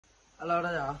Hello，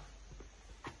 大家好，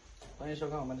欢迎收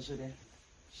看我们的视频。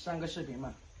上个视频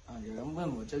嘛，有人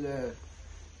问我这个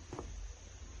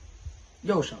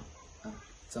右手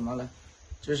怎么了？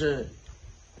就是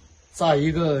在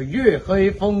一个月黑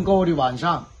风高的晚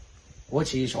上，我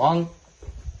起床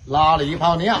拉了一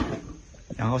泡尿，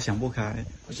然后想不开，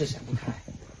不是想不开。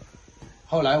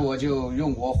后来我就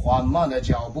用我缓慢的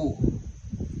脚步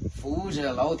扶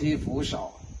着楼梯扶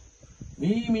手，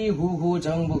迷迷糊糊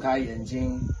睁不开眼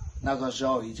睛。那个时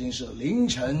候已经是凌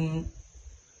晨，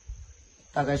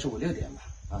大概是5、6点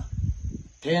吧，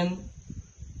天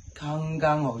刚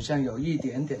刚好像有一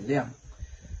点点亮。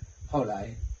后来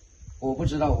我不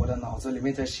知道我的脑子里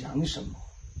面在想什么，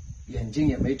眼睛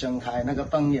也没睁开，那个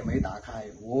灯也没打开。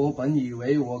我本以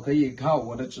为我可以靠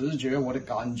我的直觉、我的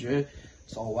感觉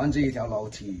走完这一条楼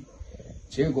梯，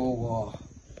结果我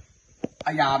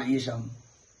哎呀的一声，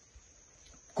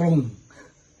咕隆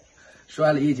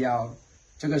摔了一跤。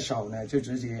这个手呢，就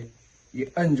直接一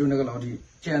摁住那个楼梯，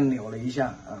这样扭了一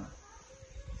下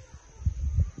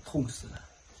痛死了。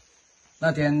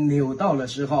那天扭到的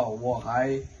时候，我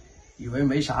还以为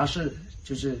没啥事，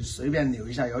就是随便扭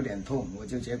一下有点痛，我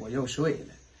就结果又睡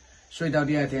了。睡到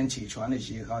第二天起床的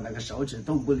时候，那个手指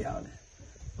动不了了。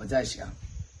我在想，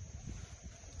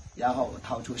然后我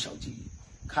掏出手机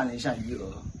看了一下余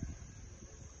额，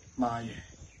妈呀，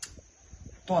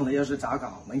断了要是咋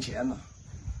搞？没钱了。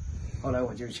后来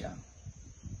我就想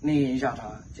捏一下它，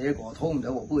结果痛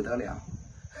得我不得了。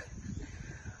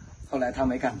后来他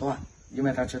没敢断，因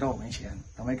为他知道我没钱，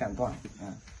他没敢断。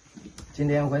今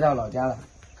天回到老家了，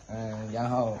然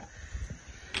后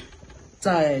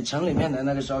在城里面的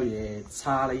那个时候也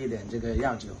擦了一点这个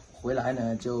药酒，回来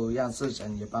呢就让四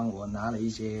婶也帮我拿了一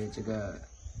些这个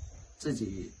自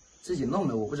己弄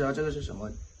的，我不知道这个是什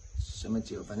么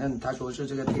酒，反正他说是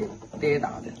这个跌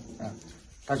打的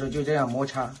他说就这样摩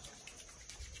擦。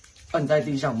摁在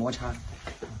地上摩擦，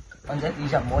摁在地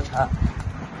上摩擦，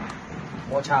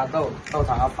摩擦到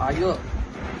它发热，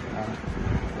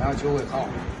然后就会好。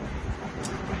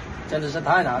真的是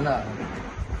太难了，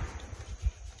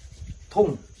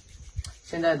痛。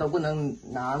现在都不能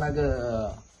拿那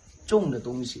个重的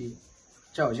东西，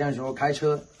就好像说开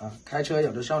车开车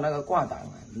有的时候那个挂档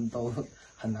都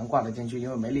很难挂得进去，因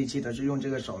为没力气，都是用这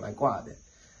个手来挂的。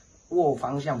握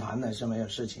方向盘呢是没有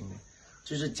事情的。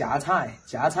就是夹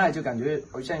菜就感觉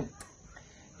好像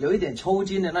有一点抽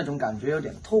筋的那种感觉，有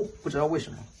点痛，不知道为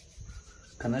什么，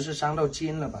可能是伤到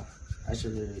筋了吧，还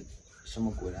是什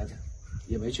么鬼来着，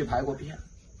也没去拍过片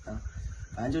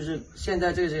反正就是现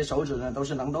在这些手指呢都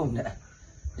是能动的，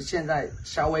现在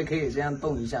稍微可以这样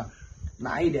动一下，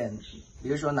拿一点，比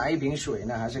如说拿一瓶水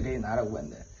呢还是可以拿得稳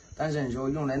的，但是你说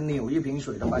用来扭一瓶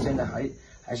水的话，现在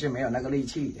还是没有那个力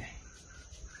气的。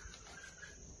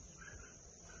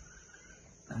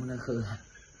能不能喝？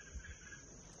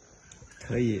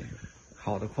可以，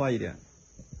好的快一点。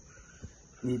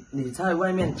你在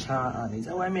外面擦你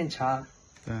在外面擦，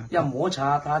对，要摩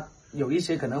擦它，有一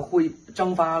些可能会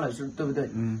蒸发了，对不对？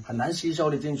很难吸收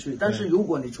的进去。但是如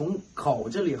果你从口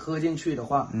这里喝进去的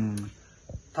话，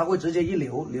它会直接一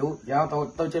流，然后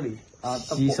到这里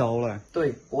吸收了。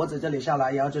对，脖子这里下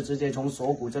来，然后就直接从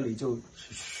锁骨这里就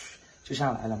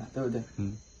下来了嘛，对不对？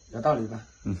有道理吧？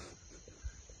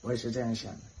我也是这样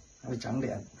想的，会长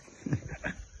脸。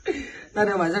那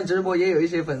天晚上直播也有一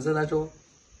些粉丝他说，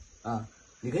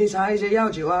你可以擦一些药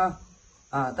酒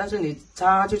但是你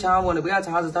擦就擦我，你不要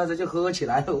擦着就喝起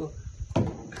来了。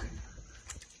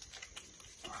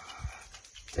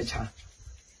再擦。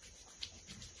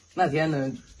那天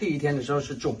呢，第一天的时候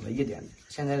是肿了一点，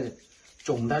现在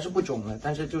肿的是不肿了，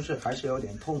但是就是还是有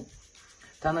点痛。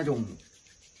他那种，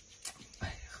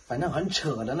反正很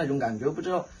扯的那种感觉，不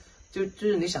知道。就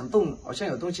是你想动，好像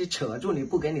有东西扯住你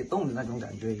不给你动的那种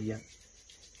感觉一样，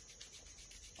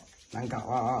难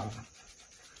搞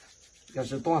要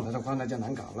是断了的话那就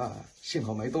难搞了，幸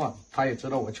好没断，他也知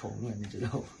道我穷了，你知道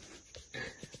吗？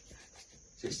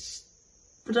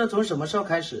不知道从什么时候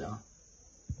开始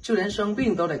就连生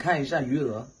病都得看一下余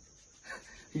额，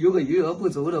如果余额不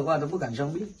足的话都不敢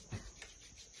生病，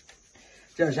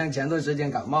就好像前段时间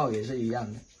感冒也是一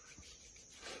样的。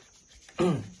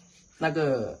那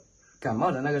个感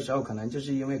冒的那个时候，可能就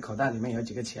是因为口袋里面有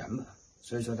几个钱吧，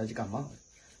所以说他就感冒了。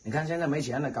你看现在没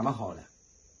钱了，感冒好了，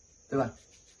对吧？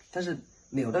但是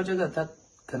扭到这个，他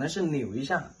可能是扭一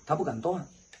下，他不敢断，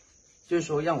就是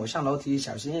说让我上楼梯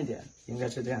小心一点，应该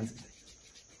是这样子的。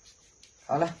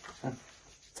好了，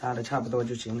擦的差不多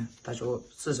就行了。他说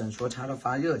四婶说擦到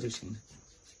发热就行了，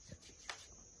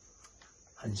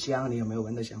很香，你有没有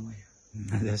闻到香味？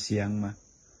那叫香吗？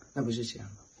那不是香。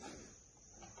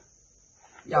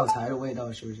药材的味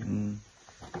道是不是？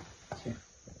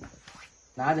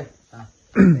拿着啊，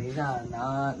等一下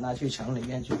拿去城里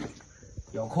面去，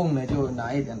有空呢就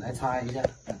拿一点来擦一下。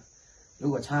如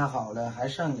果擦好了还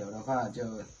剩有的话就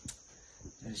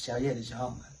宵夜的时候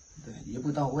嘛，对，一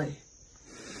步到位，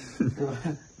对吧？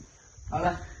好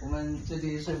了，我们这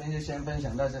期视频就先分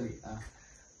享到这里啊。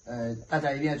大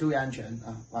家一定要注意安全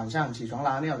啊！晚上起床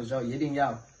拉尿的时候一定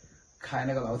要开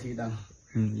那个楼梯灯。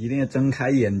一定要睁开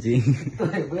眼睛。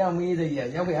对，不要眯着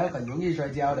眼，要不然很容易摔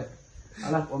跤的。好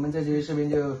了，我们这期视频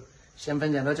就先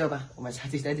分享到这吧，我们下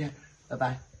期再见，拜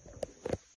拜。